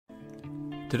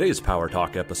Today's Power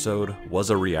Talk episode was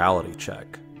a reality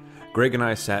check. Greg and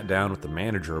I sat down with the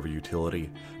manager of a utility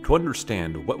to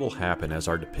understand what will happen as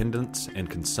our dependence and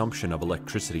consumption of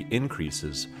electricity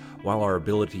increases while our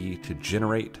ability to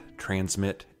generate,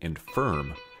 transmit, and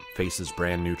firm faces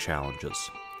brand new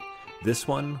challenges. This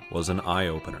one was an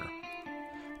eye-opener.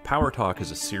 Power Talk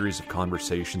is a series of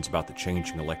conversations about the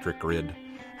changing electric grid,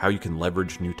 how you can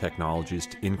leverage new technologies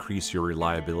to increase your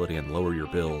reliability and lower your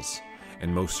bills,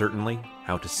 and most certainly,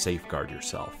 how to safeguard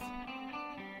yourself.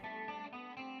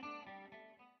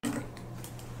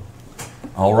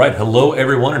 All right, hello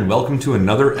everyone, and welcome to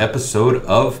another episode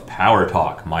of Power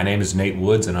Talk. My name is Nate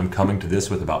Woods, and I'm coming to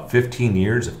this with about 15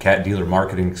 years of cat dealer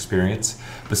marketing experience.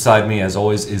 Beside me, as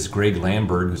always, is Greg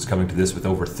Lamberg, who's coming to this with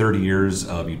over 30 years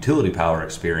of utility power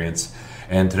experience.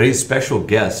 And today's special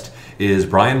guest is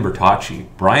Brian Bertocci.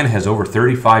 Brian has over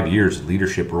 35 years of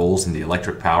leadership roles in the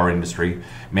electric power industry,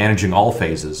 managing all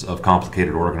phases of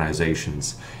complicated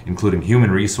organizations, including human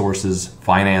resources,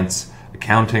 finance,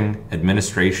 accounting,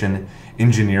 administration,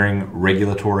 engineering,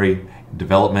 regulatory,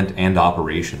 development, and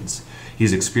operations.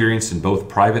 He's experienced in both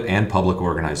private and public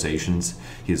organizations.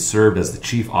 He has served as the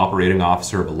chief operating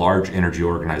officer of a large energy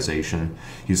organization.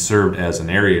 He's served as an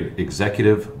area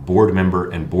executive, board member,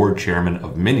 and board chairman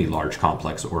of many large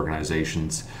complex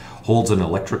organizations. Holds an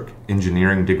electric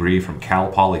engineering degree from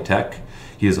Cal Polytech.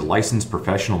 He is a licensed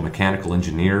professional mechanical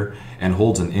engineer and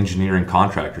holds an engineering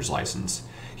contractor's license.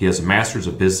 He has a master's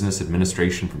of business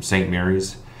administration from St.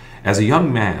 Mary's. As a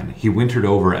young man, he wintered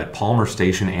over at Palmer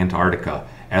Station, Antarctica,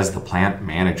 as the plant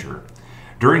manager.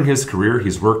 During his career,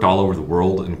 he's worked all over the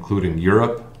world, including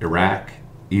Europe, Iraq,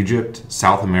 Egypt,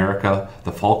 South America,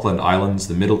 the Falkland Islands,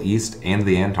 the Middle East, and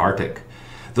the Antarctic.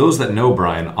 Those that know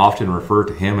Brian often refer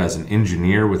to him as an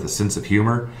engineer with a sense of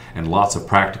humor and lots of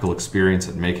practical experience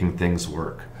at making things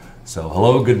work. So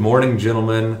hello, good morning,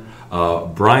 gentlemen.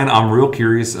 Brian, I'm real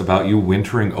curious about you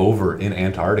wintering over in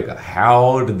Antarctica.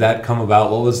 How did that come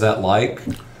about? What was that like?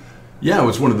 Yeah, it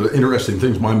was one of the interesting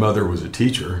things. My mother was a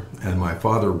teacher and my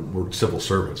father worked civil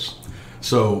service.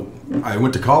 So I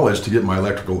went to college to get my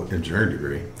electrical engineering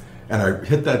degree, and I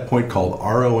hit that point called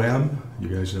ROM. You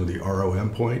guys know the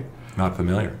ROM point? Not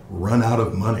familiar. Run out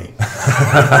of money.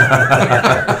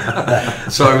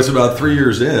 So I was about 3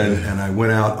 years in, and I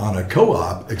went out on a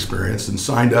co-op experience and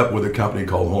signed up with a company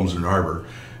called Holmes and Arbor,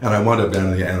 and I wound up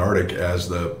down in the Antarctic as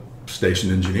the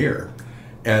station engineer.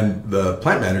 And the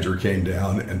plant manager came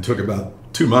down and took about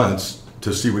 2 months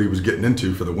to see what he was getting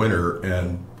into for the winter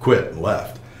and quit and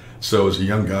left. So as a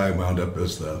young guy, I wound up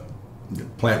as the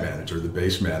plant manager, the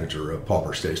base manager of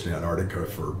Palmer Station, Antarctica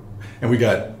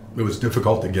it was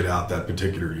difficult to get out that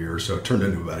particular year, so it turned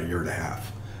into about a year and a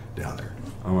half down there.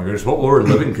 Oh my goodness, what were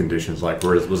living conditions like?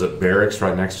 Was it barracks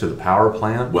right next to the power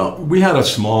plant? Well, we had a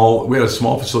small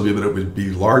facility that it would be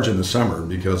large in the summer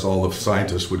because all the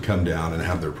scientists would come down and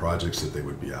have their projects that they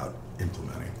would be out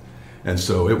implementing. And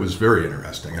so it was very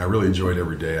interesting. I really enjoyed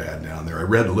every day I had down there. I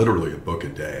read literally a book a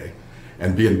day,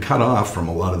 and being cut off from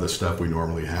a lot of the stuff we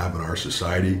normally have in our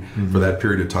society for that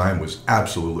period of time was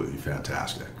absolutely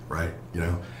fantastic, right?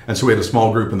 And so we had a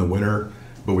small group in the winter,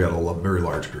 but we had a very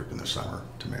large group in the summer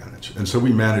to manage. And so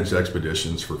we managed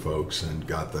expeditions for folks and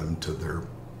got them to their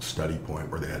study point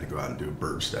where they had to go out and do a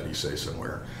bird study, say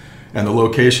somewhere. And the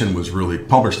location was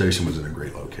Palmer Station was in a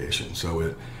great location. So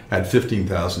it had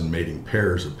 15,000 mating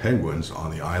pairs of penguins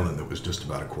on the island that was just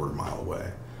about a quarter mile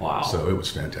away. Wow. So it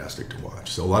was fantastic to watch.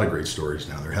 So a lot of great stories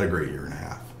down there. Had a great year and a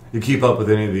half. You keep up with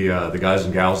any of the guys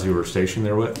and gals you were stationed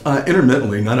there with?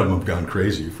 Intermittently. None of them have gone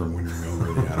crazy from wintering over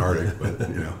in the Antarctic,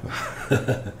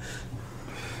 but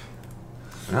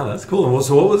Wow, that's cool.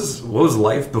 So what was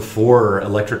life before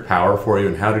electric power for you,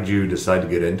 and how did you decide to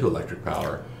get into electric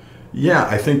power? Yeah,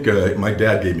 I think my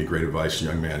dad gave me great advice as a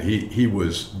young man. He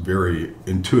was very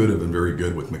intuitive and very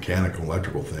good with mechanical and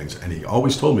electrical things, and he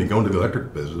always told me, go into the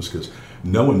electric business because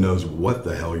no one knows what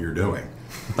the hell you're doing.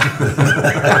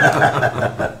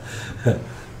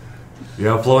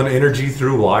 Flowing energy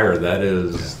through wire, that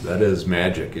is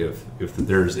magic, if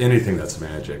there's anything that's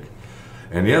magic.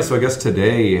 And so I guess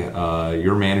today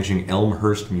you're managing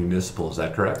Elmhurst Municipal, is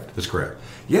that correct? That's correct.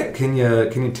 Yeah, can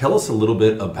you tell us a little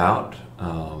bit about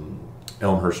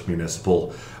Elmhurst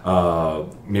Municipal?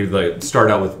 Maybe start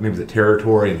out with maybe the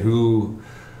territory and who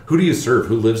do you serve?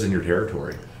 Who lives in your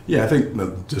territory? Yeah, I think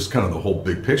just kind of the whole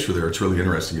big picture there, it's really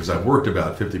interesting because I've worked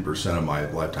about 50% of my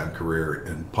lifetime career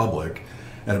in public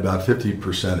and about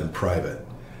 50% in private.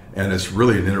 And it's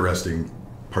really an interesting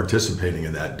participating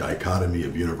in that dichotomy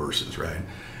of universes, right?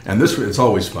 And it's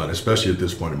always fun, especially at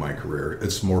this point in my career.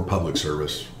 It's more public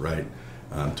service, right?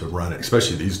 To run it,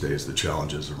 especially these days, the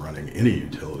challenges of running any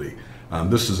utility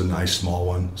This is a nice small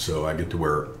one, so I get to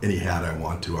wear any hat I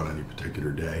want to on any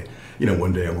particular day.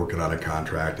 One day I'm working on a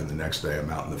contract, and the next day I'm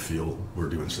out in the field. We're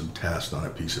doing some tests on a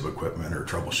piece of equipment or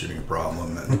troubleshooting a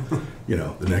problem, and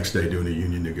the next day doing a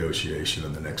union negotiation,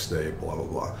 and the next day blah blah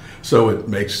blah. So it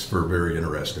makes for a very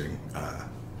interesting,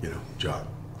 job.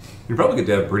 You probably get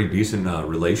to have pretty decent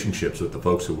relationships with the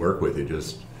folks who work with you,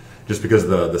 just because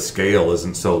the scale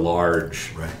isn't so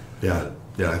large. Right. Yeah.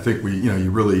 I think you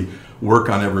really work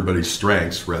on everybody's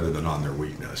strengths rather than on their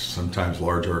weakness. Sometimes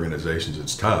large organizations,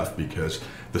 it's tough because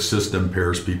the system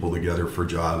pairs people together for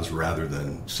jobs rather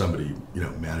than somebody,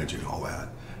 managing all that,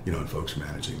 and folks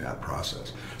managing that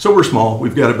process. So we're small.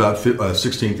 We've got about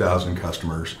 16,000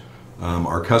 customers.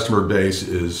 Our customer base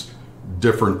is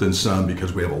different than some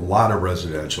because we have a lot of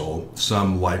residential,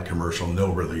 some light commercial,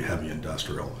 no really heavy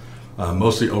industrial.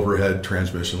 Mostly overhead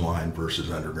transmission line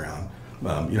versus underground,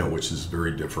 which is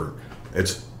very different.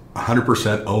 It's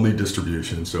 100% only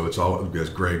distribution, so it's all, because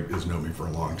Greg has known me for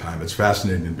a long time. It's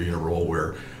fascinating to be in a role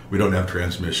where we don't have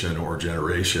transmission or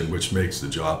generation, which makes the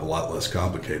job a lot less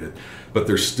complicated. But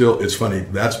it's funny,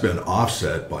 that's been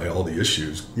offset by all the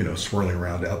issues, swirling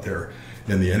around out there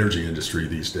in the energy industry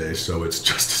these days. So it's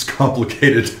just as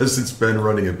complicated as it's been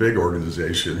running a big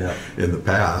organization in the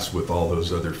past, with all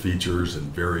those other features and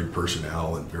varied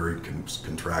personnel and varied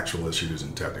contractual issues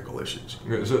and technical issues.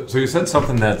 So you said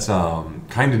something that's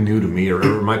kind of new to me,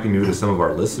 or might be new to some of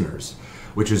our listeners,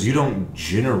 which is you don't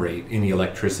generate any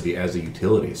electricity as a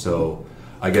utility. So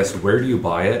I guess, where do you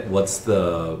buy it?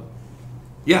 How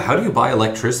do you buy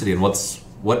electricity, and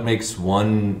what makes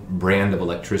one brand of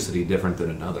electricity different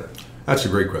than another? That's a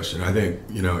great question. I think,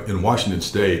 in Washington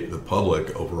State, the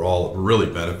public overall really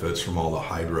benefits from all the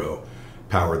hydro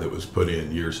power that was put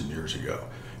in years and years ago.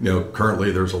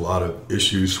 Currently there's a lot of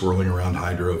issues swirling around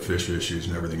hydro, fish issues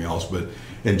and everything else, but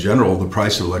in general, the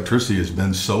price of electricity has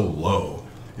been so low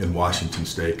in Washington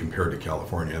State compared to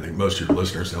California. I think most of your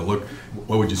listeners now, look,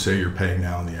 what would you say you're paying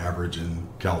now on the average in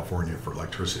California for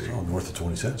electricity? Oh, north of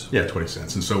 20 cents. Yeah, 20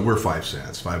 cents. And so we're 5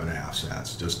 cents, 5.5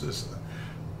 cents, just as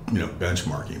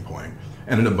benchmarking point.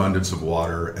 And an abundance of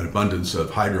water, an abundance of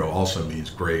hydro also means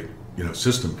great,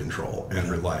 system control and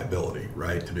reliability,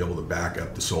 right? To be able to back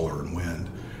up the solar and wind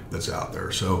that's out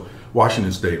there. So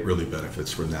Washington State really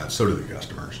benefits from that. So do the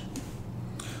customers.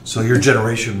 So your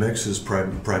generation mix is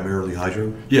primarily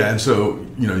hydro? Yeah, and so,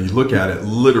 you look at it,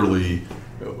 literally,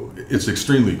 it's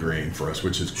extremely green for us,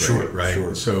 which is great, right?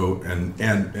 Sure. So,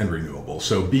 and renewable.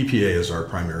 So BPA is our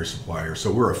primary supplier.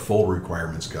 So we're a full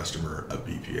requirements customer of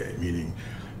BPA, meaning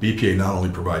BPA not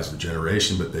only provides the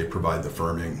generation, but they provide the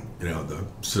firming, the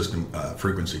system,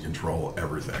 frequency control,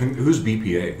 everything. And who's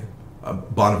BPA?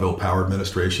 Bonneville Power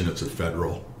Administration. It's a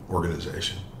federal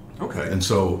organization. Okay. And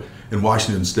so in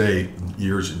Washington State,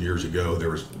 years and years ago,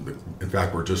 in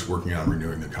fact, we're just working on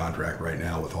renewing the contract right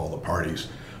now with all the parties,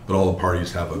 but all the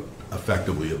parties have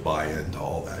effectively a buy-in to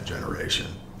all that generation.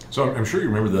 So I'm sure you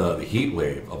remember the heat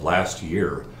wave of last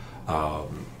year.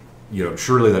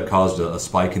 Surely that caused a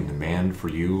spike in demand for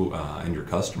you and your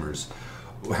customers.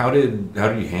 How did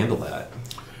you handle that?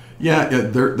 Yeah,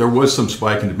 there was some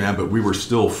spike in demand, but we were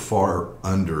still far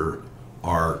under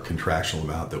our contractual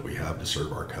amount that we have to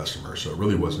serve our customers. So it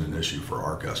really wasn't an issue for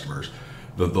our customers.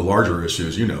 The larger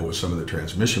issues, was some of the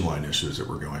transmission line issues that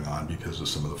were going on because of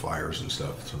some of the fires and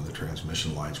stuff. Some of the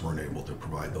transmission lines weren't able to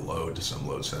provide the load to some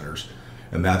load centers.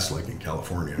 And that's like in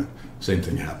California, same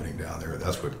thing happening down there.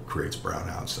 That's what creates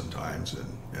brownouts sometimes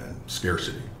and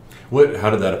scarcity.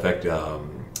 How did that affect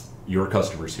your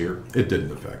customers here? It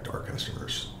didn't affect our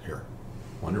customers here.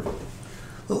 Wonderful.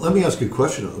 Well, let me ask you a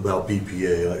question about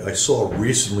BPA. I saw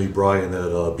recently, Brian, that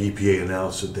BPA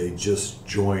announced that they just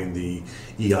joined the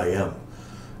EIM,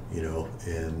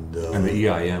 and the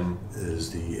EIM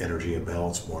is the Energy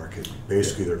Imbalance Market.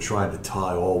 Basically, they're trying to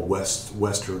tie all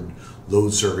Western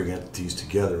load-serving entities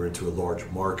together into a large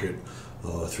market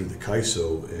through the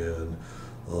CAISO,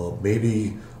 and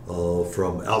maybe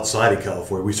from outside of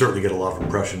California, we certainly get a lot of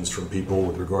impressions from people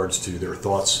with regards to their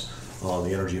thoughts on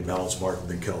the energy imbalance market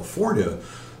in California,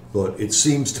 but it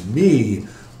seems to me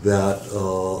that a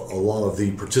lot of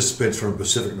the participants from the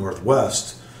Pacific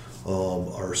Northwest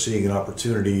are seeing an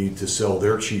opportunity to sell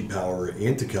their cheap power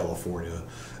into California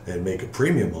and make a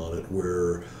premium on it,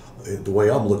 where the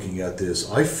way I'm looking at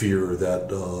this, I fear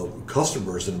that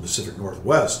customers in the Pacific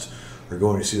Northwest are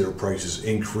going to see their prices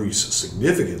increase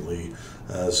significantly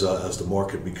as the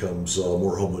market becomes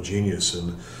more homogeneous.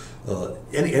 And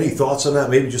any thoughts on that?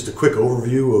 Maybe just a quick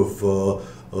overview of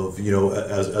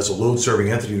as a load serving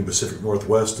entity in the Pacific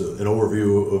Northwest, an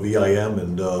overview of EIM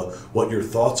and what your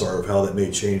thoughts are of how that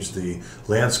may change the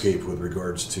landscape with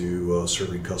regards to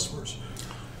serving customers.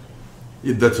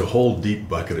 That's a whole deep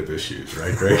bucket of issues,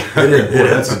 right, Greg? Boy,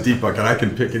 that's a deep bucket. I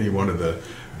can pick any one of the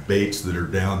baits that are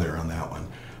down there on that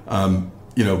one.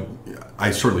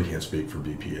 I certainly can't speak for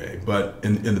BPA, but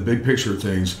in the big picture of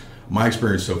things, my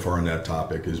experience so far on that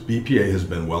topic is BPA has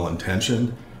been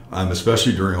well-intentioned,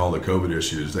 especially during all the COVID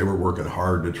issues. They were working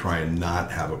hard to try and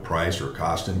not have a price or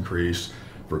cost increase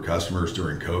for customers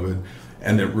during COVID.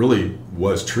 And it really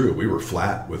was true. We were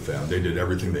flat with them. They did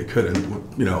everything they could.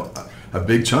 And, a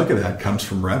big chunk of that comes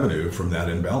from revenue from that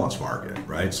imbalance market,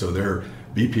 right? So their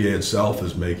BPA itself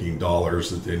is making dollars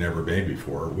that they never made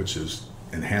before, which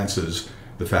enhances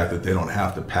the fact that they don't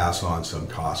have to pass on some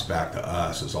cost back to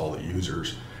us as all the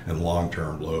users and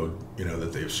long-term load,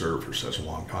 that they've served for such a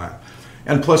long time.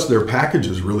 And plus their package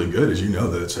is really good, as you know,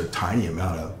 that it's a tiny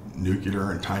amount of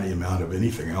nuclear and tiny amount of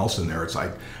anything else in there. It's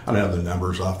like, I don't have the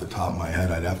numbers off the top of my head,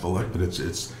 I'd have to look, but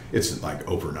it's like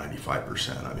over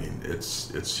 95%. I mean,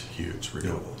 it's huge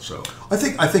renewable. So I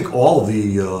think all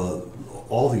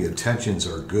the intentions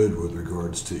are good with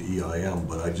regards to EIM,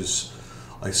 but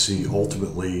I see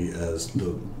ultimately as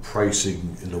the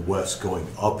pricing in the West going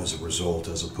up as a result,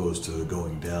 as opposed to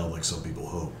going down like some people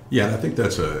hope. Yeah, and I think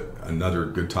that's another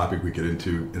good topic we get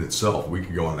into in itself. We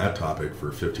could go on that topic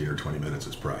for 15 or 20 minutes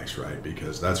as price, right?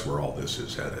 Because that's where all this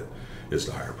is headed, is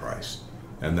the higher price.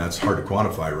 And that's hard to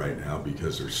quantify right now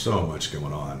because there's so much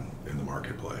going on in the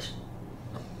marketplace.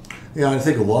 Yeah, I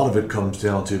think a lot of it comes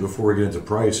down to, before we get into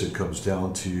price, it comes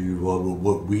down to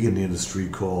what we in the industry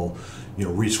call,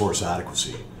 resource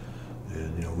adequacy.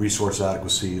 And resource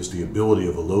adequacy is the ability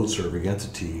of a load serving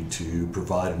entity to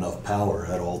provide enough power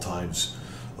at all times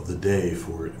of the day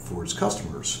for its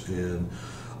customers. And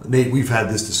Nate, we've had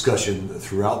this discussion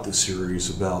throughout this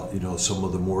series about some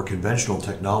of the more conventional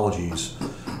technologies,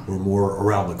 or more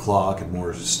around the clock and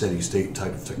more steady state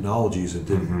type of technologies that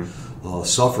didn't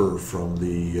suffer from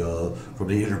the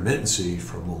intermittency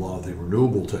from a lot of the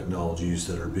renewable technologies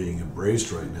that are being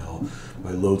embraced right now by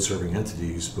load serving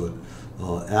entities. But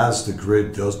as the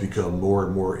grid does become more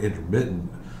and more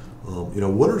intermittent,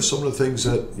 what are some of the things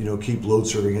that keep load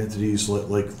serving entities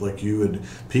like you and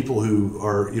people who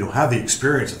are have the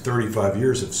experience of 35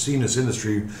 years, have seen this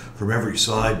industry from every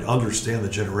side, understand the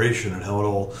generation and how it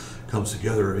all comes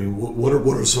together? I mean, what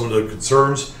are some of the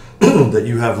concerns that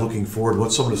you have looking forward?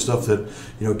 What's some of the stuff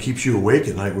that keeps you awake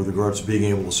at night with regards to being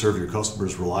able to serve your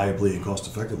customers reliably and cost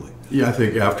effectively? Yeah, I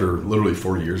think after literally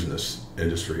 40 years in this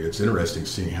industry, it's interesting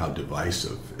seeing how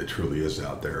divisive it truly is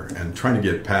out there, and trying to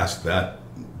get past that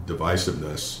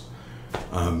divisiveness.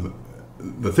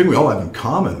 The thing we all have in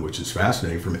common, which is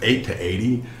fascinating, from 8 to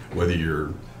 80, whether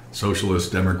you're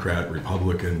socialist, Democrat,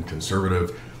 Republican,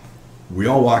 conservative, we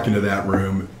all walk into that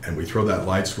room and we throw that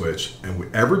light switch,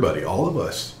 and everybody, all of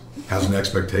us, has an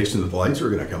expectation that the lights are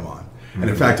going to come on. And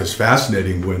in fact, it's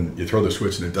fascinating when you throw the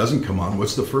switch and it doesn't come on.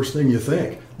 What's the first thing you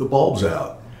think? The bulb's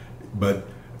out. But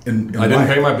I didn't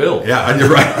pay my bill. Yeah, you're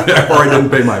right. Or I didn't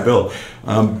pay my bill.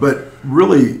 But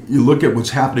really, you look at what's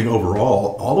happening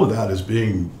overall, all of that is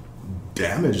being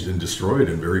damaged and destroyed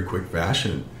in very quick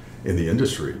fashion in the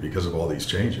industry because of all these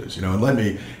changes. And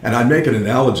I'd make an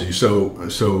analogy. So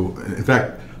in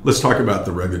fact, let's talk about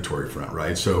the regulatory front,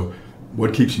 right? So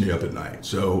what keeps me up at night?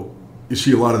 So you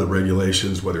see a lot of the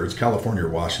regulations, whether it's California or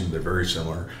Washington, they're very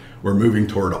similar. We're moving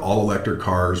toward all electric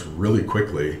cars really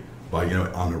quickly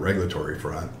on the regulatory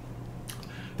front.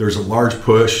 There's a large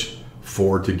push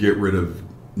to get rid of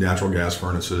natural gas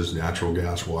furnaces, natural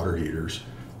gas water heaters.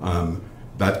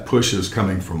 That push is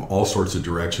coming from all sorts of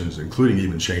directions, including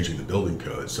even changing the building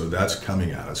code. So that's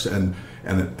coming at us. And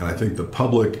I think the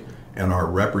public and our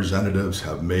representatives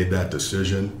have made that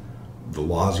decision. The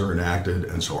laws are enacted,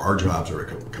 and so our jobs are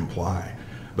to comply.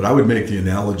 But I would make the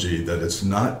analogy that it's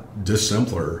not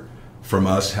dissimilar from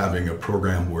us having a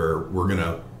program where we're going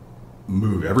to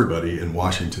move everybody in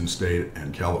Washington State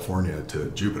and California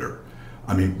to Jupiter.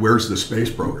 I mean, where's the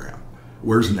space program?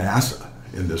 Where's NASA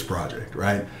in this project,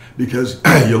 right? Because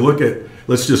you look at,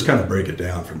 let's just kind of break it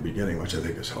down from the beginning, which I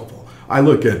think is helpful. I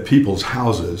look at people's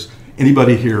houses.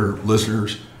 Anybody here,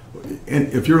 listeners,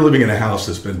 and if you're living in a house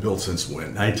that's been built since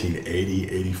when, 1980,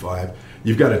 85,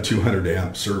 you've got a 200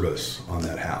 amp service on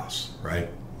that house, right?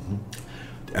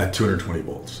 At 220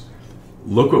 volts.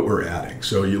 Look what we're adding.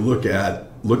 So you look at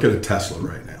a Tesla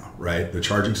right now, right? The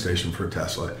charging station for a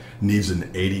Tesla needs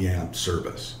an 80 amp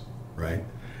service, right?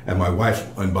 And my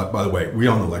wife, and by the way, we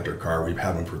own an electric car. We've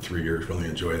had one for 3 years, really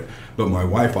enjoy it. But my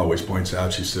wife always points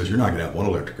out, she says, you're not gonna have one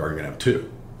electric car, you're gonna have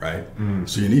two, right?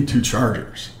 So you need two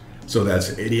chargers. So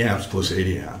that's 80 amps plus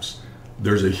 80 amps.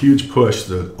 There's a huge push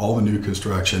that all the new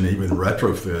construction, even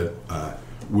retrofit,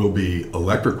 will be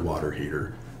electric water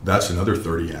heater. That's another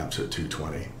 30 amps at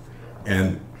 220.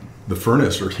 And the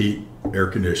furnace or heat air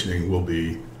conditioning will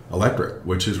be electric,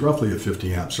 which is roughly a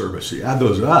 50 amp service. So you add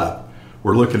those up,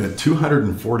 we're looking at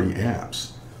 240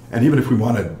 amps. And even if we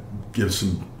want to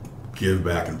give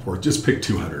back and forth, just pick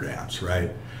 200 amps,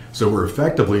 right? So we're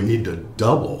effectively need to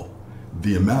double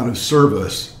the amount of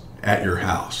service at your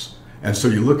house. And so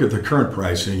you look at the current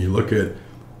pricing, you look at,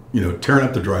 tearing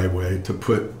up the driveway to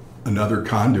put another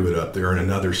conduit up there and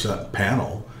another set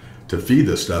panel to feed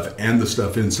this stuff, and the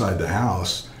stuff inside the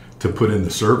house to put in the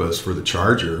service for the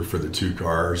charger for the 2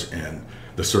 cars and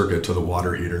the circuit to the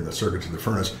water heater and the circuit to the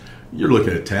furnace. You're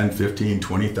looking at $10,000, $15,000,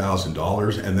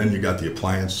 $20,000, and then you got the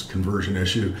appliance conversion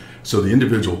issue. So the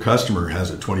individual customer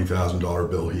has a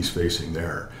 $20,000 bill he's facing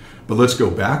there. But let's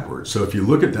go backwards. So if you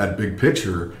look at that big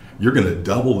picture, you're going to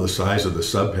double the size of the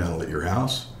sub panel at your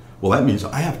house. Well, that means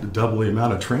I have to double the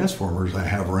amount of transformers I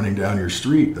have running down your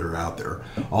street that are out there,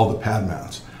 all the pad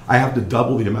mounts. I have to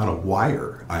double the amount of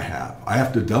wire I have. I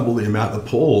have to double the amount of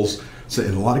poles. So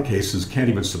in a lot of cases, can't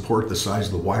even support the size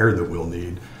of the wire that we'll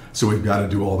need. So we've got to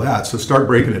do all that. So start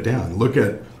breaking it down. Look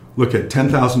at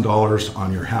 $10,000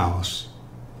 on your house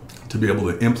to be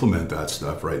able to implement that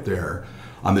stuff right there.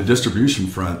 On the distribution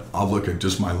front, I'll look at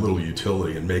just my little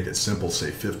utility and make it simple,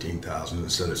 say 15,000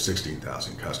 instead of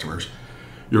 16,000 customers.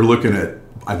 You're looking at,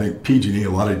 I think PG&E, a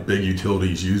lot of big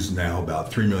utilities use now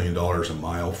about $3 million a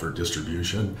mile for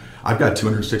distribution. I've got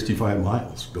 265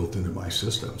 miles built into my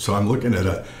system. So I'm looking at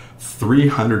a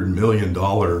 $300 million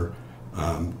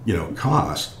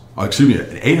cost, an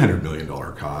 $800 million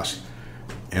cost,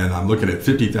 and I'm looking at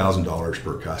 $50,000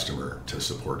 per customer to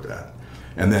support that.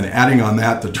 And then adding on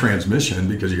that the transmission,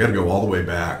 because you got to go all the way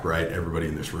back, right? Everybody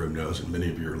in this room knows, and many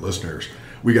of your listeners,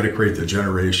 we got to create the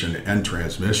generation and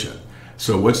transmission.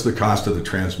 So what's the cost of the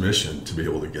transmission to be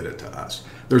able to get it to us?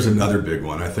 There's another big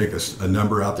one. I think a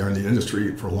number out there in the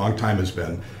industry for a long time has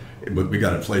been, but we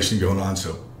got inflation going on,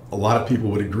 so a lot of people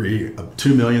would agree,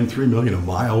 $2 million, $3 million a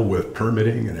mile with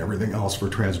permitting and everything else for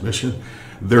transmission.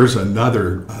 There's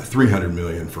another $300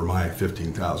 million for my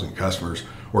 15,000 customers,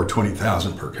 or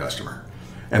 20,000 per customer.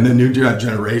 And then new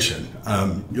generation,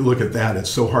 you look at that, it's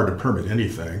so hard to permit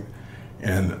anything.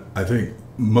 And I think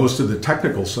most of the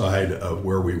technical side of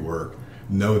where we work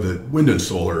know that wind and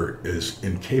solar is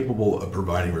incapable of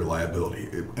providing reliability,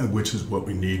 which is what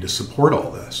we need to support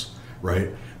all this,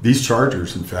 right? These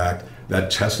chargers, in fact, that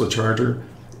Tesla charger,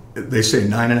 they say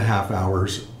 9.5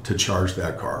 hours to charge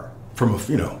that car from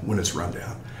when it's run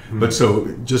down. But so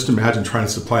just imagine trying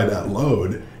to supply that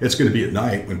load. It's going to be at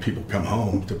night when people come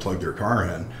home to plug their car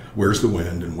in. Where's the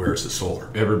wind and where's the solar?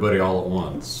 Everybody all at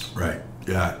once. Right.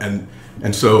 Yeah.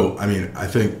 And so, I mean, I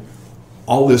think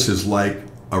all this is like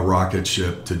a rocket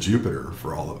ship to Jupiter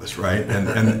for all of us, right?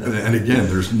 And again,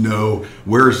 there's no,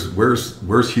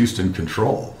 where's Houston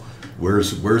Control?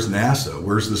 Where's NASA?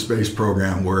 Where's the space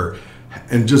program?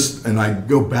 And I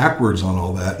go backwards on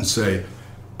all that and say,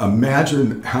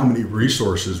 imagine how many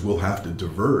resources we'll have to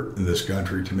divert in this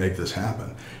country to make this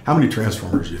happen. How many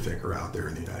transformers do you think are out there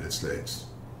in the United States?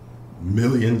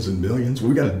 Millions and millions.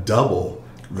 We got to double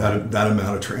that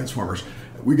amount of transformers.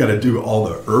 We got to do all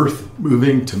the earth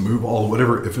moving to move all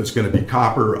whatever. If it's going to be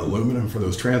copper, aluminum for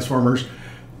those transformers,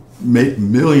 make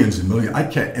millions and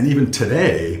millions. And even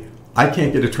today, I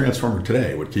can't get a transformer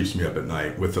today. What keeps me up at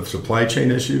night with the supply chain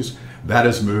issues, that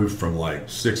has moved from like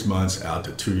 6 months out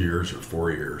to 2 years or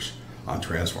 4 years on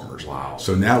transformers. Wow.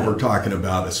 So now we're talking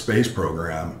about a space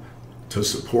program to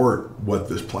support what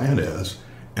this plan is,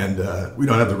 and we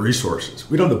don't have the resources.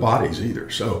 We don't have the bodies either.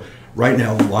 So right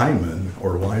now, linemen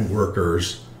or line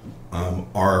workers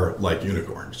are like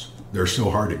unicorns. They're so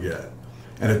hard to get.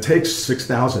 And it takes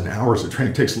 6,000 hours of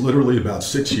training. It takes literally about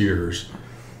 6 years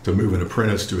to move an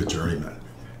apprentice to a journeyman.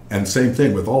 And same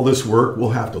thing, with all this work, we'll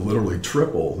have to literally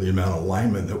triple the amount of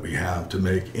linemen that we have to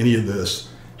make any of this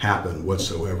happen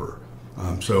whatsoever.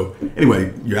 So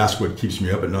anyway, you ask what keeps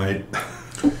me up at night.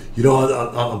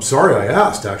 I'm sorry I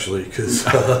asked, actually, because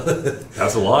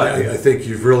That's a lot. I think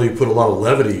you've really put a lot of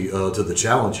levity to the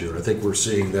challenge here. I think we're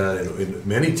seeing that in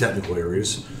many technical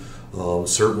areas.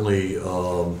 Certainly,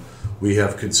 we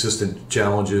have consistent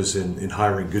challenges in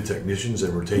hiring good technicians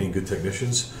and retaining good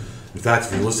technicians. In fact,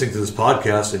 if you're listening to this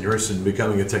podcast and you're interested in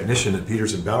becoming a technician at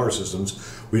Peterson Power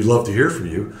Systems, we'd love to hear from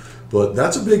you. But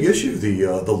that's a big issue,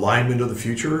 the lineman of the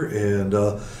future. And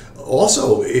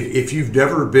also, if you've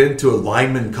never been to a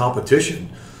lineman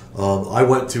competition, I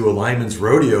went to a lineman's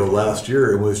rodeo last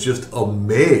year and was just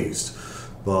amazed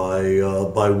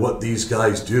by what these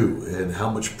guys do and how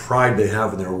much pride they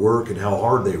have in their work and how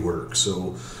hard they work.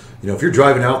 So, if you're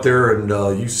driving out there and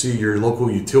you see your local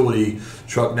utility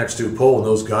truck next to a pole and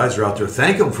those guys are out there,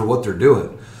 thank them for what they're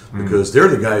doing, because they're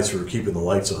the guys who are keeping the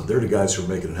lights on. They're the guys who are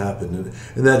making it happen,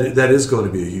 and that is going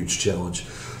to be a huge challenge.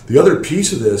 The other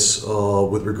piece of this,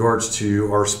 with regards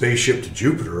to our spaceship to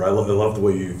Jupiter, I love the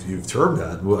way you've termed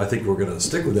that. I think we're going to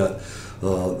stick with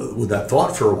that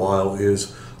thought for a while.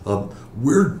 Is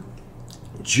we're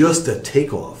just at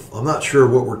takeoff. I'm not sure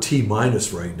what we're T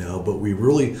minus right now, but we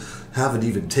really haven't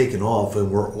even taken off,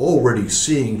 and we're already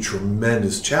seeing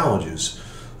tremendous challenges.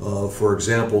 For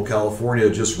example, California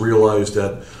just realized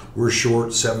that we're short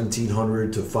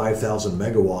 1,700 to 5,000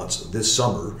 megawatts this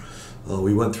summer.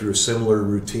 We went through a similar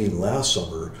routine last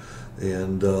summer,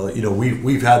 and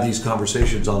we've had these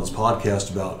conversations on this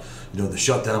podcast about the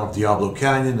shutdown of Diablo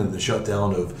Canyon and the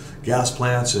shutdown of gas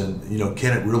plants, and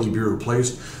can it really be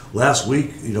replaced? Last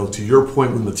week, to your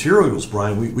point with materials,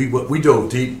 Brian, we dove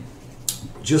deep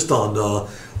just on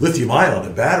lithium-ion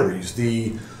and batteries.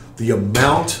 The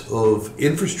amount of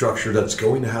infrastructure that's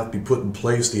going to have to be put in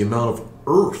place, the amount of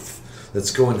earth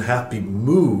that's going to have to be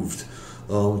moved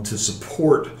to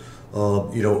support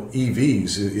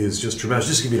EVs is just tremendous.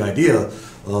 Just to give you an idea,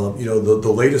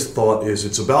 the latest thought is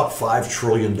it's about $5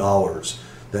 trillion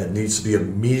that needs to be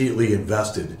immediately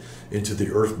invested into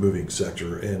the earth moving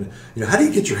sector. And how do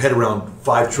you get your head around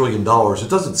 $5 trillion? It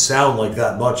doesn't sound like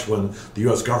that much when the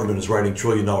U.S. government is writing $1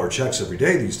 trillion checks every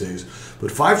day these days.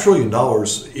 But $5 trillion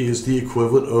is the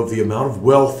equivalent of the amount of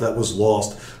wealth that was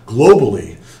lost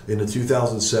globally in the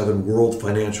 2007 world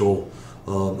financial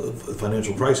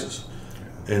crisis.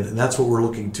 And that's what we're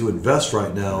looking to invest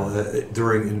right now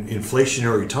during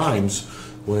inflationary times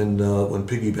when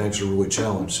piggy banks are really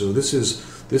challenged. So this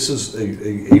is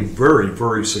a very,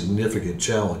 very significant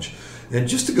challenge. And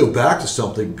just to go back to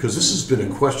something, because this has been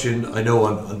a question, I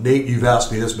know, Nate, you've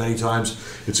asked me this many times.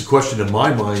 It's a question in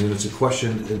my mind, and it's a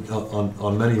question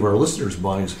on many of our listeners'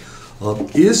 minds.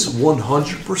 Is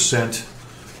 100%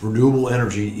 renewable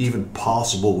energy even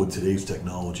possible with today's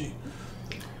technology?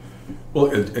 Well,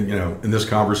 in this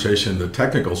conversation, the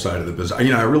technical side of the business,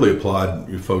 I really applaud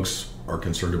you folks are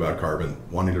concerned about carbon,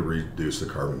 wanting to reduce the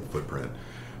carbon footprint.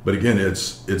 But again,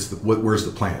 where's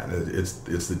the plan?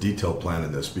 It's the detailed plan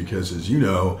in this, because as you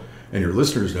know, and your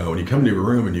listeners know, when you come into a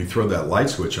room and you throw that light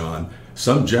switch on,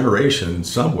 some generation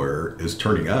somewhere is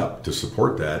turning up to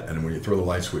support that, and when you throw the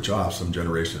light switch off, some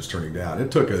generation is turning down.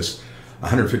 It took us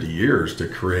 150 years to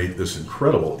create this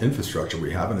incredible infrastructure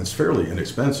we have, and it's fairly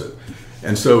inexpensive.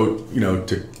 And so,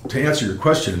 to answer your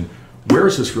question, where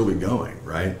is this really going,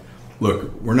 right?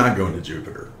 Look, we're not going to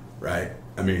Jupiter, right?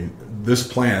 I mean, this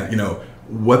plan,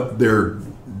 what they're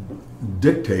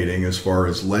dictating as far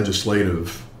as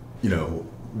legislative,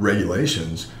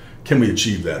 regulations, can we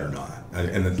achieve that or not?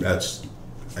 And that's,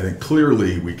 I think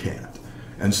clearly we can't.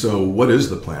 And so what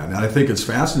is the plan? And I think it's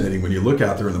fascinating when you look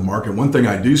out there in the market. One thing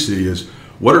I do see is,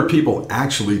 what are people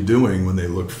actually doing when they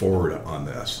look forward on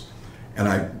this?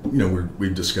 And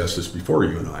we've discussed this before,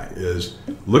 you and I, is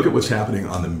look at what's happening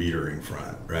on the metering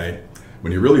front, right?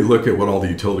 When you really look at what all the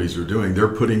utilities are doing, they're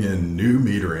putting in new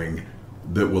metering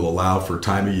that will allow for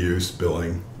time of use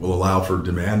billing, will allow for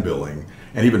demand billing,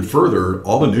 and even further,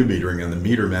 all the new metering and the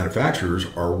meter manufacturers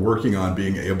are working on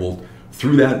being able,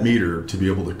 through that meter, to be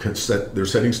able to they're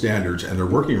setting standards, and they're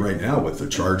working right now with the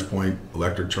charge point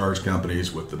electric charge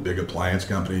companies, with the big appliance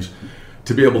companies,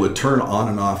 to be able to turn on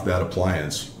and off that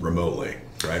appliance remotely,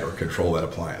 right, or control that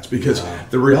appliance. Because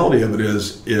the reality of it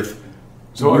is,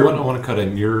 I want to cut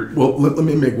in your... Well, let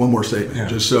me make one more statement. Yeah.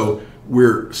 Just so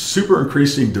we're super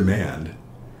increasing demand,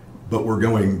 but we're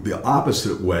going the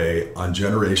opposite way on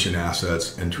generation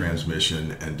assets and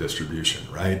transmission and distribution,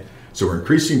 right? So we're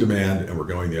increasing demand and we're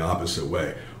going the opposite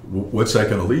way. What's that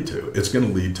going to lead to? It's going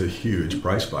to lead to huge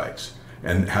price spikes.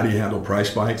 And how do you handle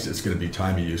price spikes? It's going to be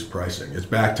time of use pricing. It's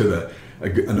back to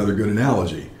another good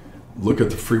analogy. Look at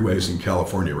the freeways in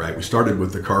California, right? We started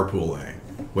with the carpool lane.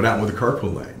 What happened with the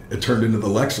carpool lane? It turned into the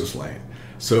Lexus lane.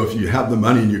 So if you have the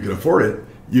money and you can afford it,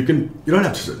 you don't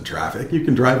have to sit in traffic. You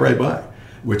can drive right by,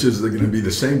 which is going to be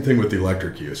the same thing with the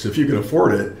electric use. If you can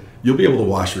afford it, you'll be able to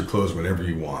wash your clothes whenever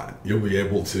you want. You'll be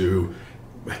able to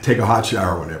take a hot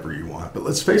shower whenever you want. But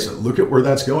let's face it, look at where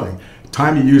that's going.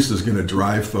 Time of use is going to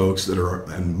drive folks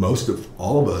and most of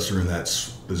all of us are in that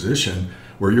position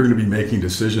where you're going to be making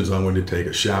decisions on when to take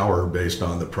a shower based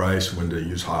on the price, when to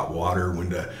use hot water,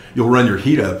 you'll run your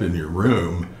heat up in your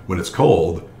room when it's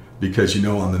cold, because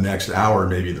on the next hour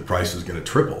maybe the price is going to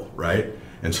triple, right?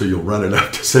 And so you'll run it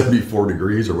up to 74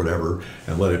 degrees or whatever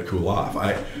and let it cool off.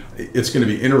 It's going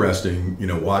to be interesting,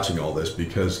 watching all this,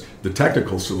 because the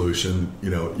technical solution,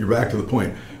 you're back to the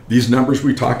point. These numbers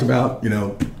we talked about,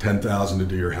 10,000 to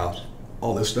do your house,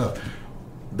 all this stuff,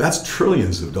 that's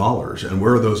trillions of dollars. And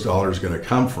where are those dollars going to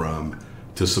come from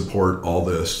to support all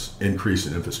this increase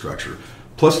in infrastructure.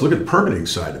 Plus, look at the permitting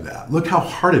side of that. Look how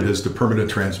hard it is to permit a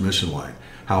transmission line,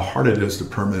 how hard it is to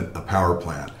permit a power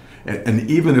plant. And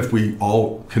even if we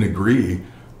all can agree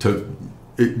to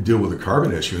deal with the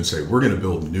carbon issue and say, we're going to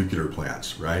build nuclear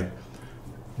plants, right?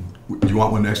 Do you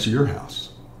want one next to your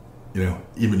house? You know,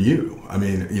 even you. I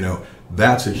mean, you know,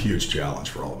 that's a huge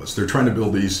challenge for all of us. They're trying to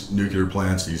build these nuclear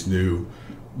plants, these new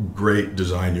great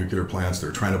design nuclear plants.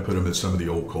 They're trying to put them at some of the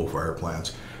old coal-fired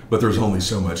plants. But there's only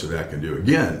so much that can do.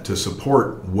 Again, to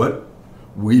support what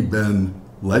we've been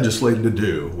legislated to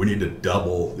do, we need to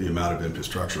double the amount of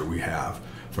infrastructure we have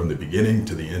from the beginning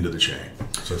to the end of the chain.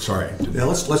 So sorry. Yeah,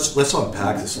 let's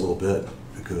unpack this a little bit,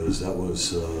 because that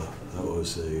was a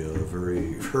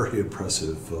very, very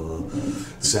impressive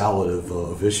salad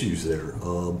of issues there.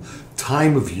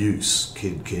 Time of use.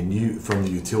 Can you, from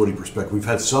the utility perspective, we've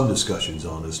had some discussions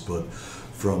on this, but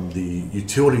from the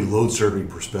utility load serving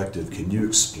perspective, can you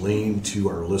explain to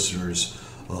our listeners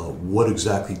what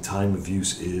exactly time of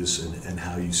use is and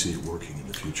how you see it working in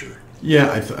the future?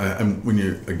 Yeah,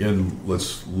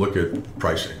 let's look at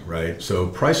pricing, right? So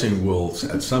pricing will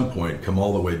at some point come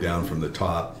all the way down from the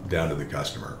top down to the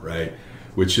customer, right?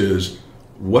 Which is,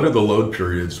 what are the load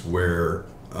periods where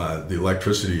the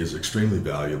electricity is extremely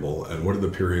valuable, and what are the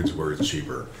periods where it's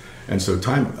cheaper? And so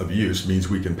time of use means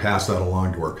we can pass that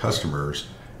along to our customers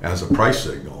as a price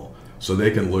signal, so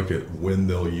they can look at when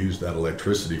they'll use that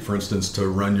electricity. For instance, to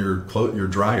run your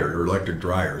dryer, your electric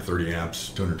dryer, 30 amps,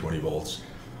 220 volts.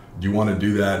 Do you want to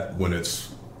do that when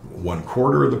it's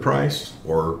 1/4 of the price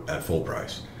or at full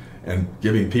price? And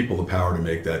giving people the power to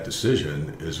make that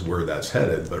decision is where that's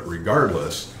headed. But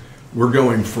regardless, we're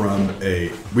going from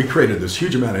we created this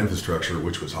huge amount of infrastructure,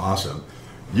 which was awesome.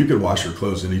 You could wash your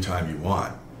clothes anytime you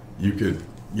want. You could,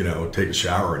 take a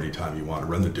shower anytime you want,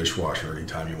 run the dishwasher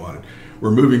anytime you wanted.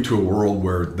 We're moving to a world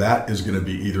where that is going to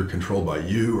be either controlled by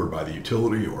you or by the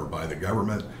utility or by the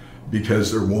government,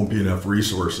 because there won't be enough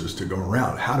resources to go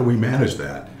around. How do we manage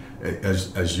that?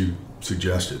 As you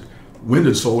suggested, wind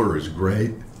and solar is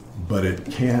great, but it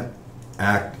can't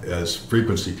act as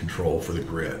frequency control for the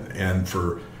grid, and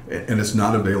it's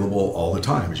not available all the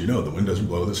time. As you know, the wind doesn't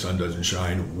blow, the sun doesn't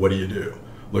shine. What do?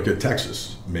 Look at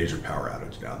Texas, major power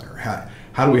outage down there.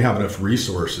 How do we have enough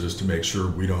resources to make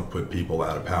sure we don't put people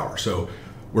out of power? So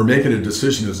we're making a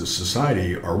decision as a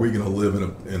society. Are we going to live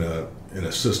in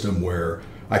a system where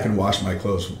I can wash my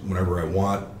clothes whenever I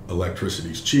want,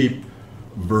 electricity's cheap,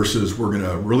 versus we're going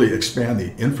to really expand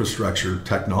the infrastructure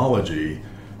technology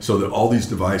so that all these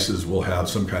devices will have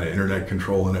some kind of internet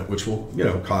control in it, which will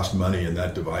cost money in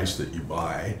that device that you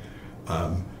buy,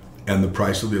 and the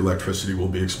price of the electricity will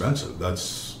be expensive.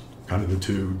 That's kind of the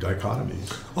two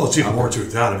dichotomies. Well, it's even more to it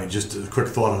than that. I mean, just a quick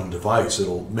thought on the device.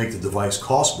 It'll make the device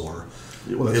cost more.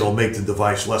 Well, it'll make the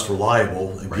device less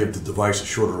reliable and give the device a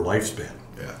shorter lifespan.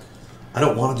 Yeah. I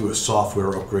don't want to do a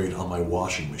software upgrade on my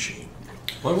washing machine.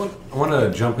 Well, I want to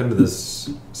jump into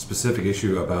this specific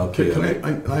issue about Can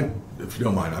I, if you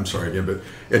don't mind, I'm sorry again, but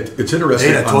it's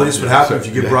interesting. Hey, I told you this would happen if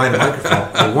you give Brian a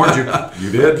microphone. I warned you.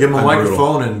 You did? Give him a I'm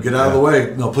microphone brutal. and get out of the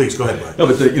way. No, please, go ahead, Brian. No,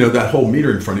 but that whole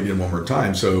meter in front of you one more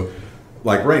time. So,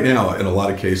 like right now, in a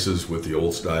lot of cases with the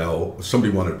old style, if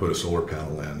somebody wanted to put a solar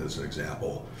panel in, as an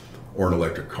example, or an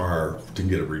electric car to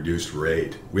get a reduced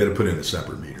rate, we had to put in a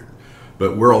separate meter.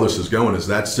 But where all this is going is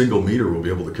that single meter will be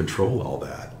able to control all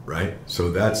that, right? So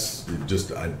that's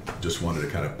I just wanted to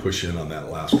kind of push in on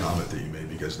that last comment that you made,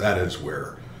 because that is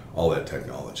where all that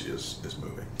technology is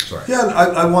moving. Sorry. Yeah,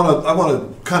 I want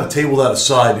to kind of table that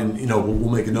aside, and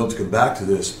we'll make a note to come back to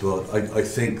this. But I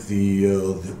think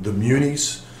the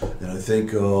munis and I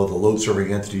think the load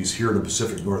serving entities here in the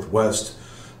Pacific Northwest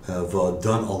have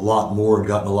done a lot more and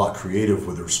gotten a lot creative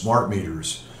with their smart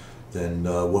meters than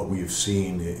what we've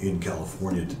seen in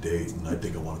California to date. And I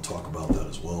think I want to talk about that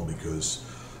as well, because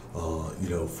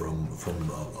from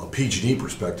a PG&E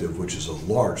perspective, which is a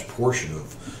large portion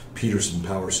of Peterson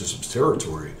Power Systems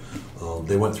territory,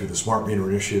 they went through the smart meter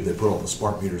initiative. They put all the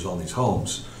smart meters on these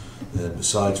homes, and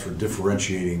besides for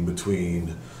differentiating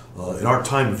between in our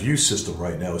time of use system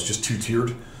right now, it's just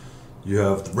two-tiered. You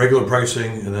have the regular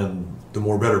pricing and then the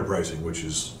more better pricing, which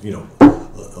is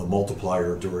a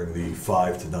multiplier during the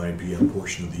 5 to 9 p.m.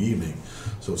 portion of the evening.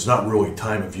 So it's not really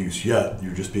time of use yet.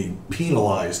 You're just being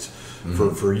penalized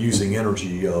for using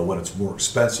energy when it's more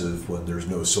expensive, when there's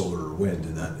no solar or wind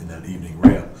in that evening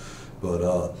ramp.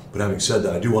 But having said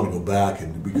that, I do want to go back,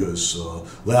 and because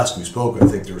last we spoke, I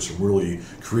think there were some really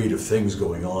creative things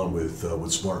going on with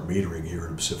smart metering here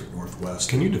in the Pacific Northwest.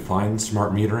 Can you define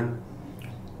smart metering?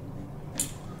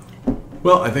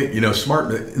 Well, I think,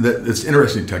 it's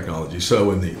interesting technology. So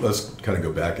let's kind of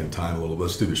go back in time a little.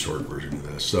 Let's do the short version of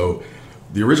this. So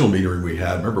the original metering we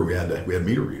had, remember we had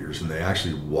meter readers, and they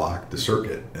actually walked the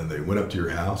circuit, and they went up to your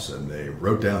house and they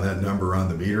wrote down that number on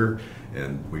the meter,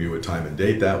 and we knew what time and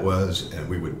date that was, and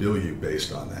we would bill you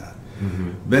based on that.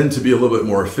 Then to be a little bit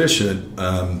more efficient,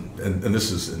 and this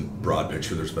is in broad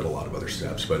picture, there's been a lot of other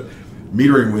steps, but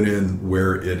metering went in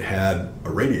where it had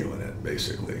a radio in it,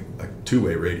 basically, a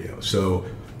two-way radio. So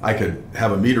I could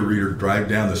have a meter reader drive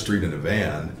down the street in a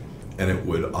van, and it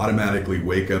would automatically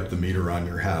wake up the meter on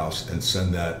your house and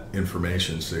send that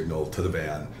information signal to the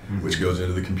van, which goes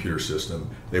into the computer system.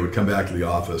 They would come back to the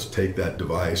office, take that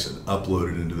device and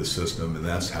upload it into the system, and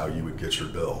that's how you would get your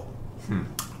bill.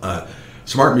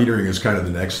 Smart metering is kind of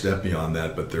the next step beyond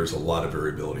that, but there's a lot of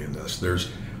variability in this.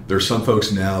 There's some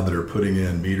folks now that are putting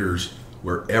in meters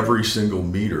where every single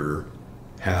meter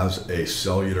has a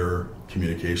cellular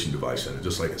communication device in it,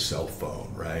 just like a cell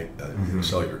phone, right?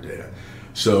 Cellular data.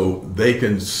 So they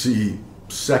can see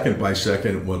second by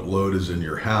second what load is in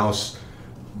your house.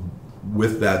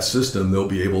 With that system, they'll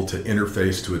be able to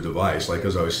interface to a device. Like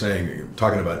as I was saying,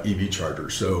 talking about EV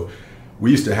chargers. So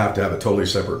we used to have a totally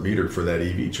separate meter for that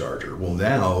EV charger. Well,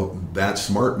 now that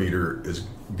smart meter is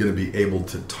going to be able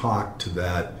to talk to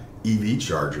that EV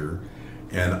charger,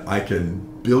 and I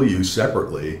can bill you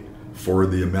separately for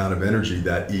the amount of energy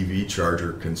that EV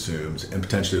charger consumes, and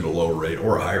potentially at a lower rate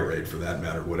or a higher rate for that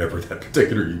matter, whatever that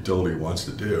particular utility wants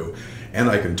to do. And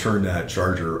I can turn that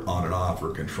charger on and off or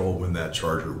control when that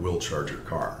charger will charge your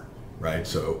car, right?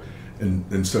 So,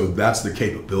 and so that's the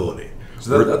capability.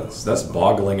 So that's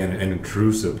boggling and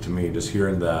intrusive to me, just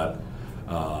hearing that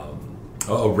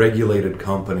a regulated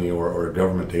company or a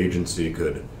government agency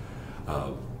could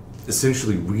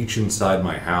essentially reach inside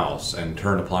my house and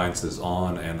turn appliances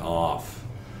on and off,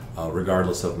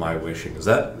 regardless of my wishing. Is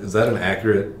that an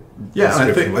accurate? Yeah,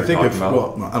 I think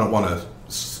well, I don't want to.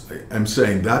 I'm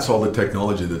saying that's all the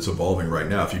technology that's evolving right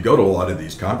now. If you go to a lot of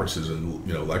these conferences in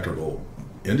electrical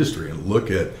industry and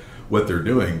look at what they're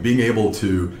doing, being able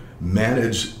to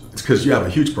manage, because you have a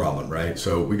huge problem, right?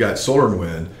 So we got solar and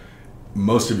wind.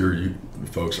 Most of you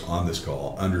folks on this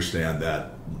call understand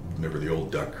that. Remember the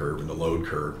old duck curve and the load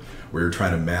curve, where you're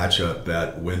trying to match up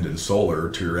that wind and solar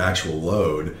to your actual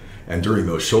load. And during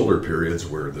those shoulder periods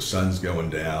where the sun's going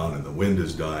down and the wind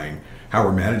is dying, how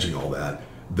we're managing all that.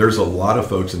 There's a lot of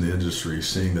folks in the industry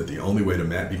seeing that the only way to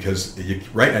manage, because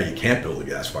right now you can't build a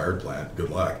gas-fired plant,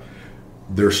 good luck.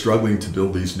 They're struggling to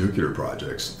build these nuclear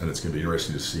projects, and it's going to be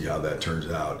interesting to see how that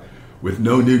turns out. With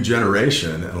no new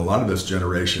generation, and a lot of this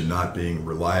generation not being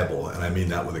reliable, and I mean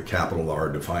that with a capital R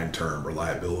defined term,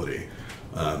 reliability,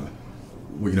 how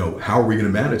are we going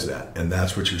to manage that? And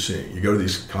that's what you're seeing. You go to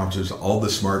these conferences, all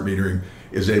the smart metering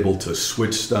is able to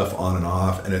switch stuff on and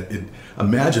off, and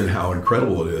imagine how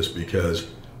incredible it is, because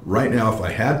right now, if I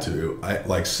had to,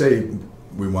 say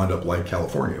we wound up like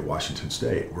California, Washington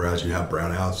State, whereas you have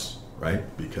brownouts, right?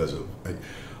 Because of,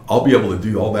 I'll be able to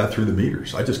do all that through the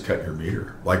meters. I just cut your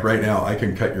meter. Like right now, I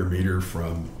can cut your meter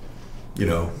from,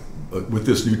 with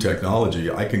this new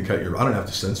technology, I can cut I don't have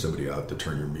to send somebody out to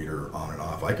turn your meter on and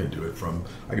off. I can do it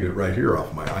right here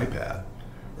off my iPad,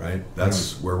 right?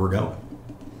 That's where we're going.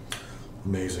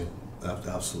 Amazing,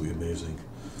 absolutely amazing.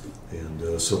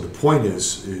 And so the point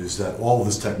is that all of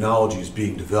this technology is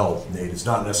being developed, Nate. It's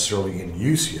not necessarily in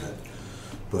use yet,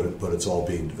 but it's all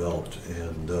being developed.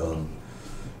 And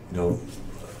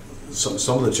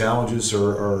some of the challenges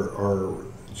are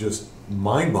just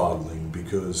mind-boggling,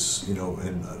 because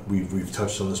and we've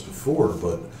touched on this before,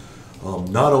 but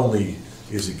not only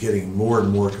is it getting more and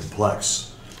more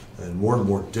complex and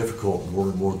more difficult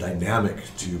and more dynamic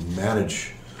to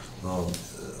manage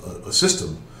a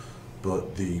system,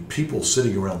 but the people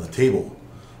sitting around the table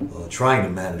trying to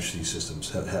manage these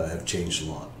systems have changed a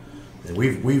lot. And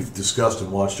we've discussed and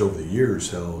watched over the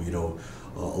years how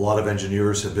a lot of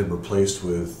engineers have been replaced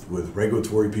with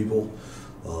regulatory people.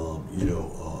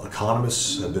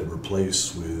 Economists have been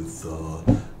replaced with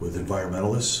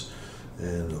environmentalists,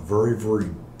 and a very, very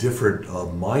different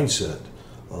mindset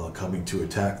coming to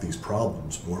attack these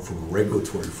problems, more from a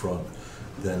regulatory front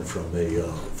than from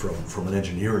an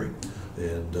engineering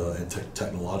and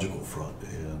technological front.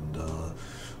 And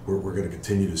we're going to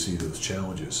continue to see those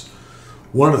challenges.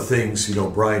 One of the things,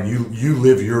 Brian, you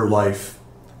live your life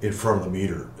in front of the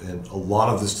meter, and a lot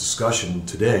of this discussion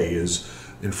today is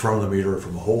in front of the meter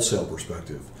from a wholesale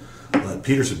perspective. At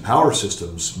Peterson Power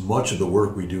Systems, much of the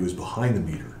work we do is behind the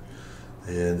meter.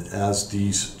 And as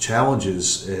these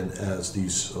challenges and as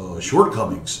these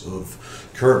shortcomings of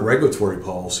current regulatory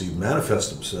policy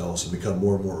manifest themselves and become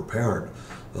more and more apparent,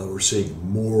 we're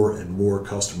seeing more and more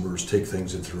customers take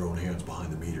things into their own hands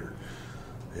behind the meter.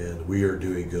 And we are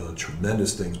doing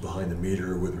tremendous things behind the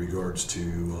meter with regards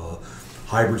to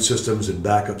hybrid systems and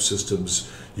backup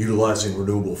systems, utilizing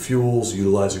renewable fuels,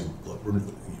 utilizing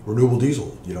renewable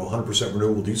diesel, 100%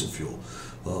 renewable diesel fuel,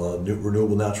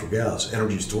 renewable natural gas,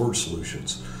 energy storage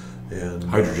solutions. And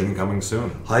Hydrogen coming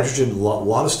soon. Hydrogen, a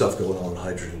lot of stuff going on in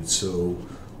hydrogen. So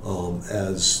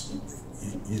as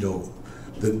you know,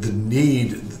 the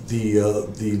need,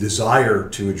 the desire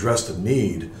to address the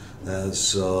need,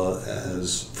 as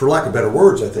for lack of better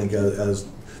words, I think as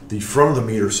the front of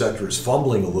the meter sector is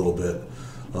fumbling a little bit,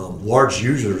 large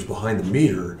users behind the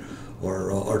meter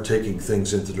are taking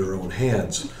things into their own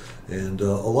hands. And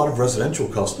a lot of residential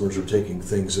customers are taking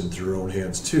things into their own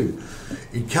hands too.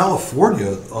 In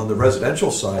California, on the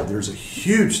residential side, there's a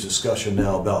huge discussion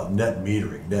now about net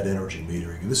metering, net energy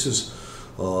metering. And this is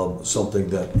something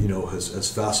that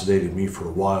has fascinated me for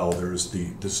a while. There's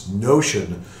this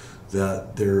notion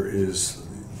that there is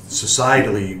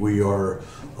societally we are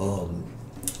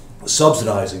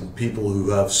subsidizing people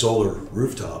who have solar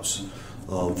rooftops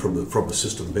from a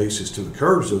system basis to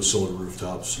encourage those solar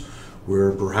rooftops,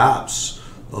 where perhaps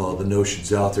the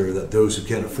notion's out there that those who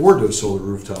can't afford those solar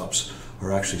rooftops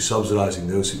are actually subsidizing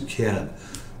those who can.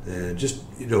 And just,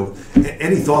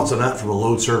 any thoughts on that from a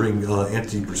load-serving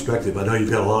entity perspective? I know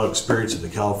you've got a lot of experience in the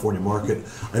California market.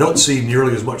 I don't see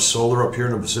nearly as much solar up here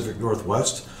in the Pacific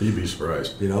Northwest. You'd be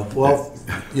surprised.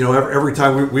 Every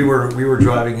time we were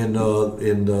driving in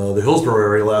the Hillsborough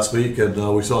area last week,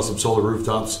 and we saw some solar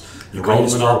rooftops. You call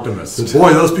them an optimist.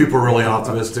 Boy, those people are really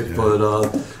optimistic. Yeah.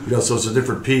 But so it's a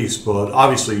different piece. But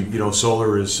obviously,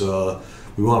 solar is.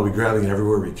 We want to be grabbing it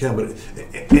everywhere we can. But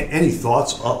any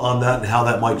thoughts on that and how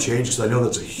that might change? Because I know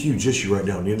that's a huge issue right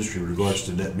now in the industry with regards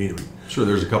to net metering. Sure,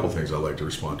 there's a couple things I'd like to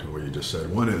respond to what you just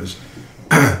said. One is,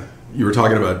 you were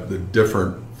talking about the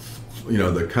different,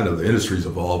 the kind of the industry's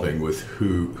evolving with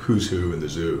who's who in the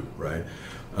zoo, right?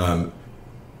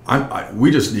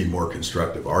 We just need more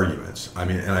constructive arguments.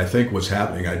 And I think what's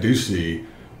happening, I do see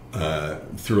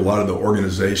through a lot of the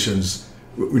organizations.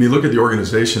 When you look at the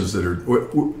organizations that are,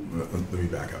 let me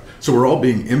back up. So we're all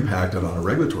being impacted on a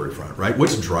regulatory front, right?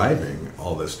 What's driving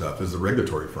all this stuff is the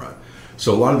regulatory front.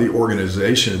 So a lot of the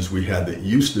organizations we had that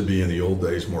used to be in the old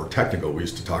days more technical, we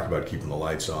used to talk about keeping the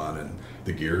lights on and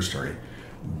the gears turning.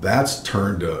 That's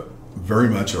turned to very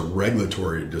much a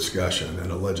regulatory discussion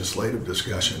and a legislative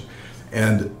discussion.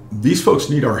 And these folks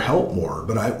need our help more.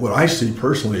 But what I see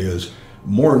personally is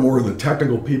more and more of the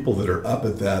technical people that are up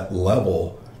at that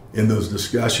level in those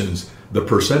discussions, the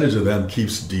percentage of them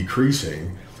keeps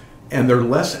decreasing, and they're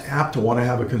less apt to want to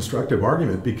have a constructive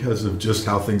argument because of just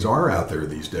how things are out there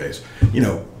these days.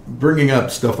 Bringing up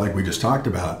stuff like we just talked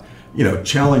about,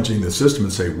 challenging the system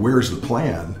and say, where's the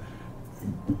plan,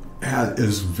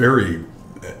 is very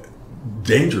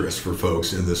dangerous for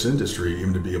folks in this industry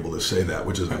even to be able to say that,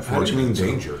 which is unfortunate. How do you mean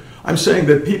danger? I'm saying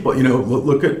that people,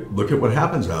 look at what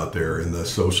happens out there in the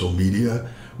social media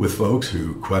with folks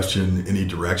who question any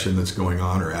direction that's going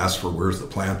on or ask for where's the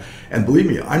plan. And believe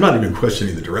me, I'm not even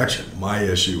questioning the direction. My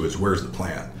issue is where's the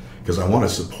plan, because I want to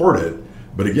support it.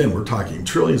 But again, we're talking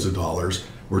trillions of dollars.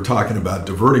 We're talking about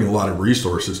diverting a lot of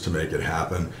resources to make it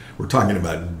happen. We're talking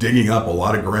about digging up a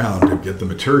lot of ground to get the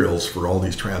materials for all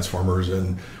these transformers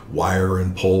and wire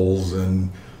and poles and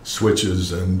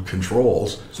switches and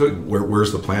controls. So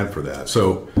where's the plan for that?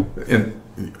 So,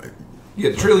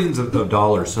 trillions of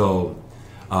dollars. So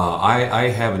I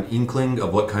have an inkling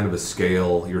of what kind of a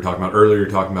scale you were talking about earlier. You're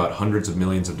talking about hundreds of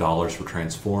millions of dollars for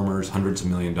transformers, hundreds of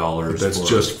 $millions. But that's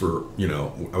just for,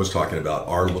 I was talking about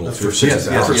our little. That's for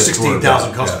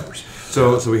 16,000 customers.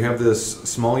 Yeah. So we have this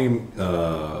small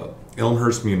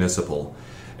Elmhurst Municipal,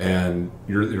 and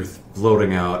you're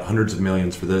floating out hundreds of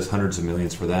millions for this, hundreds of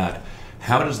millions for that.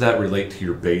 How does that relate to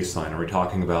your baseline? Are we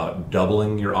talking about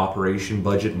doubling your operation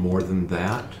budget, more than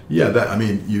that? Yeah,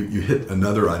 you hit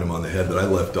another item on the head that I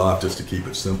left off just to keep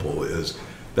it simple.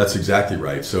 That's exactly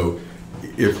right. So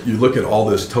if you look at all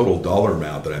this total dollar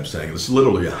amount that I'm saying, it's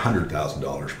literally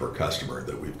 $100,000 per customer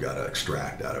that we've got to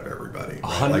extract out of everybody.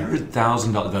 Right?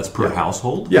 $100,000, that's per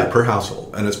household? Yeah, per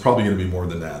household. And it's probably going to be more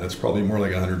than that. It's probably more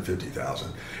like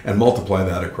 $150,000. And multiply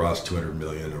that across 200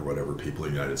 million or whatever people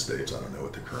in the United States. I don't know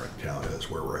what the current count is,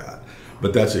 where we're at.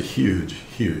 But that's a huge,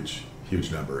 huge,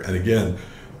 huge number. And again,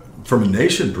 from a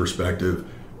nation perspective,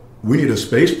 we need a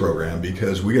space program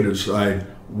because we got to decide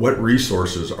what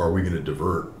resources are we going to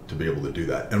divert to be able to do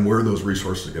that, and where are those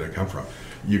resources going to come from.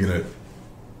 You're going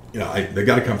to, they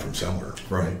got to come from somewhere,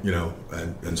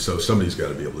 and so somebody's got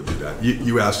to be able to do that.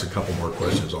 You asked a couple more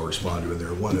questions I'll respond to in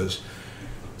there. One is,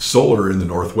 solar in the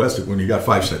Northwest, when you got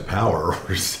 5-cent power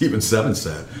or even 7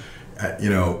 cent,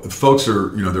 folks are,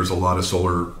 there's a lot of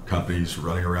solar companies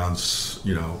running around,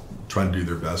 trying to do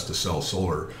their best to sell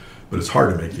solar, but it's hard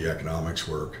to make the economics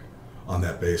work on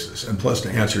that basis. And plus,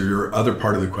 to answer your other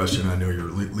part of the question I know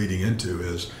you're leading into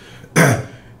is,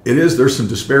 there's some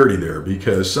disparity there,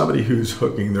 because somebody who's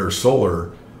hooking their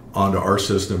solar onto our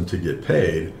system to get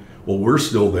paid, well, we're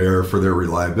still there for their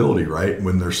reliability, right?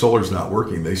 When their solar's not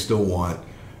working, they still want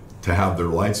to have their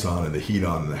lights on and the heat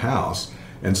on in the house.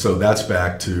 And so that's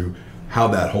back to how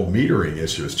that whole metering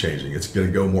issue is changing. It's going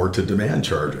to go more to demand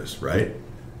charges, right?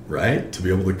 To be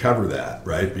able to cover that,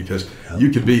 right? Because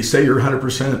you could say you're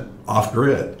 100% off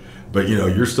grid, but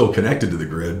you're still connected to the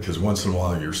grid, because once in a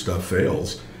while your stuff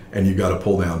fails and you got to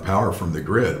pull down power from the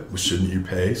grid. Shouldn't you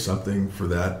pay something for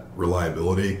that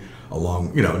reliability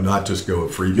along, not just go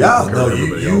free?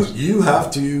 You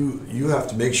have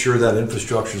to make sure that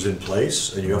infrastructure is in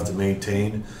place, and you have to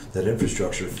maintain that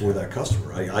infrastructure for that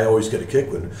customer. I always get a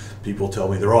kick when people tell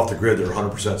me they're off the grid, they're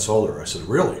 100% solar. I said,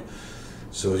 really?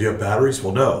 So do you have batteries?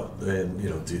 Well, no. And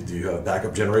do you have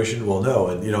backup generation? Well, no.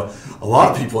 And a lot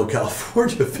of people in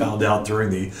California found out during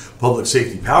the public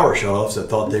safety power shutoffs that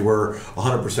thought they were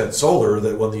 100% solar,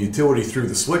 that when the utility threw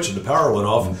the switch and the power went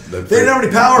off, they didn't have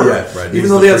any power. Yeah, right. Even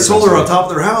though they had solar on top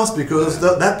of their house, because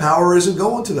that power isn't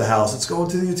going to the house; it's going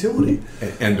to the utility.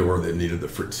 Or they needed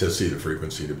to see the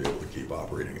frequency to be able to keep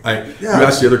operating. You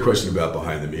asked the other question about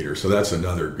behind the meter, so that's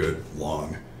another good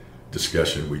long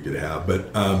discussion we could have,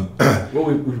 but well,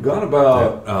 we've gone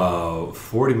about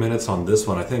 40 minutes on this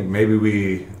one. I think maybe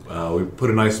we put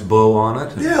a nice bow on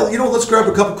it. Yeah, let's grab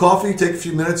a cup of coffee, take a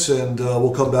few minutes, and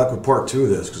we'll come back with part 2 of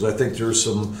this, because I think there's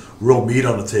some real meat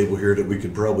on the table here that we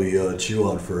could probably chew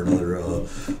on for another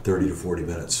 30 to 40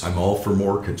 minutes. I'm all for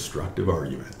more constructive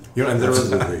argument. And there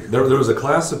was a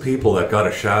class of people that got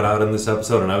a shout out in this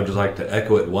episode, and I would just like to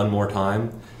echo it one more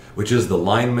time, which is the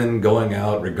linemen going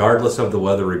out regardless of the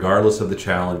weather, regardless of the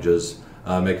challenges,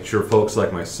 making sure folks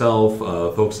like myself,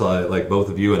 folks like both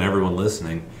of you and everyone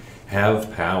listening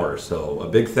have power. So a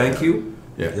big thank you.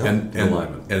 And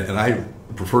linemen. And I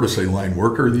prefer to say line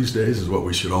worker these days is what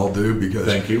we should all do, because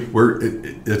thank you.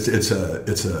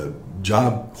 It's a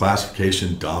job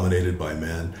classification dominated by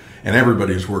men. And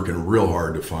everybody's working real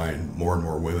hard to find more and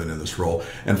more women in this role.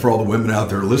 And for all the women out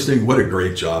there listening, what a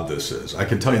great job this is. I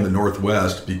can tell you in the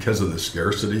Northwest, because of the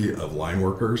scarcity of line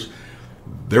workers,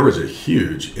 there was a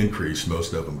huge increase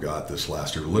most of them got this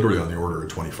last year, literally on the order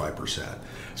of 25%.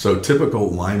 So typical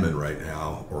lineman right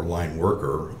now, or line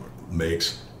worker,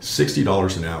 makes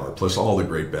 $60 an hour, plus all the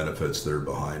great benefits that are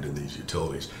behind in these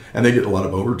utilities. And they get a lot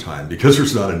of overtime because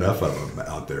there's not enough of them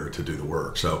out there to do the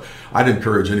work. So I'd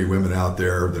encourage any women out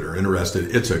there that are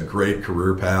interested. It's a great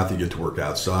career path. You get to work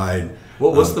outside.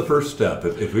 Well, what's the first step?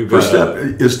 If we've first step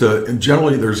is to, and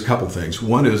generally there's a couple things.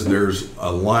 One is there's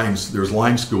line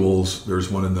schools.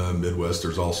 There's one in the Midwest.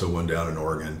 There's also one down in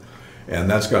Oregon. And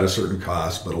that's got a certain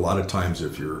cost, but a lot of times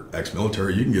if you're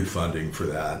ex-military, you can get funding for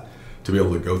that to be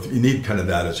able to go through. You need kind of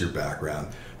that as your background.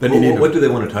 Then what do they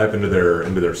want to type into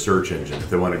their search engine if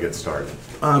they want to get started?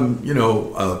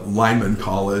 Lineman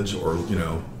college, or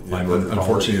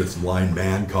unfortunately it's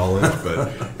lineman college,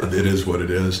 but it is what it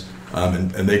is.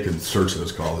 And they can search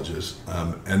those colleges.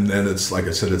 And then it's, like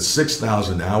I said, it's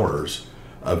 6,000 hours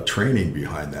of training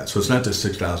behind that. So it's not just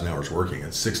 6,000 hours working,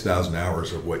 it's 6,000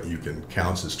 hours of what you can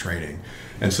count as training.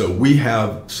 And so we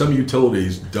have, some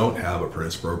utilities don't have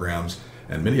apprentice programs,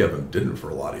 and many of them didn't for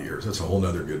a lot of years. That's a whole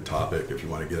other good topic if you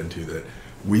want to get into that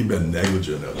we've been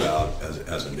negligent about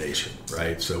as a nation,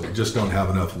 right? So we just don't have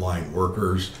enough line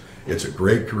workers. It's a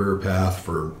great career path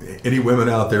for any women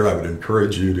out there. I would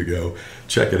encourage you to go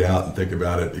check it out and think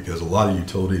about it, because a lot of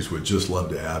utilities would just love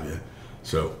to have you.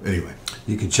 So anyway.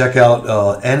 You can check out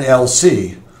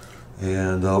NLC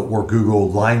and or Google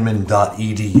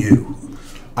lineman.edu.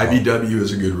 IBW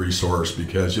is a good resource,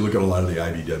 because you look at a lot of the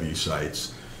IBW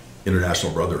sites,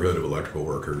 International Brotherhood of Electrical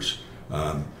Workers,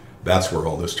 that's where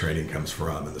all this training comes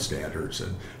from, and the standards.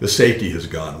 And the safety has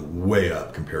gone way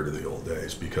up compared to the old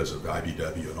days because of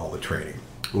IBW and all the training.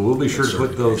 Well, we'll be sure to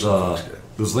put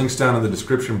those links down in the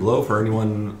description below for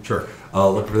anyone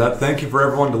looking for that. Thank you for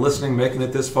everyone to listening, making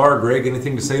it this far. Greg,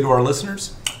 anything to say to our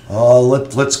listeners?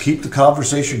 Let's keep the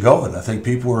conversation going. I think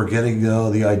people are getting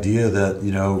the idea that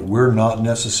we're not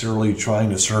necessarily trying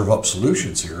to serve up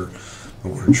solutions here,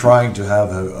 but we're trying to have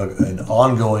an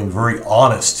ongoing, very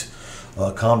honest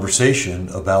conversation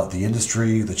about the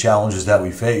industry, the challenges that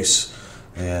we face,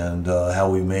 and how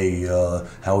we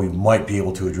might be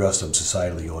able to address them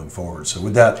societally going forward. So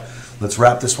with that, let's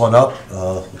wrap this one up.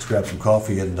 Let's grab some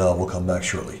coffee, and we'll come back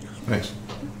shortly. Thanks.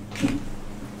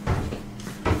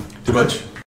 Too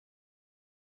much?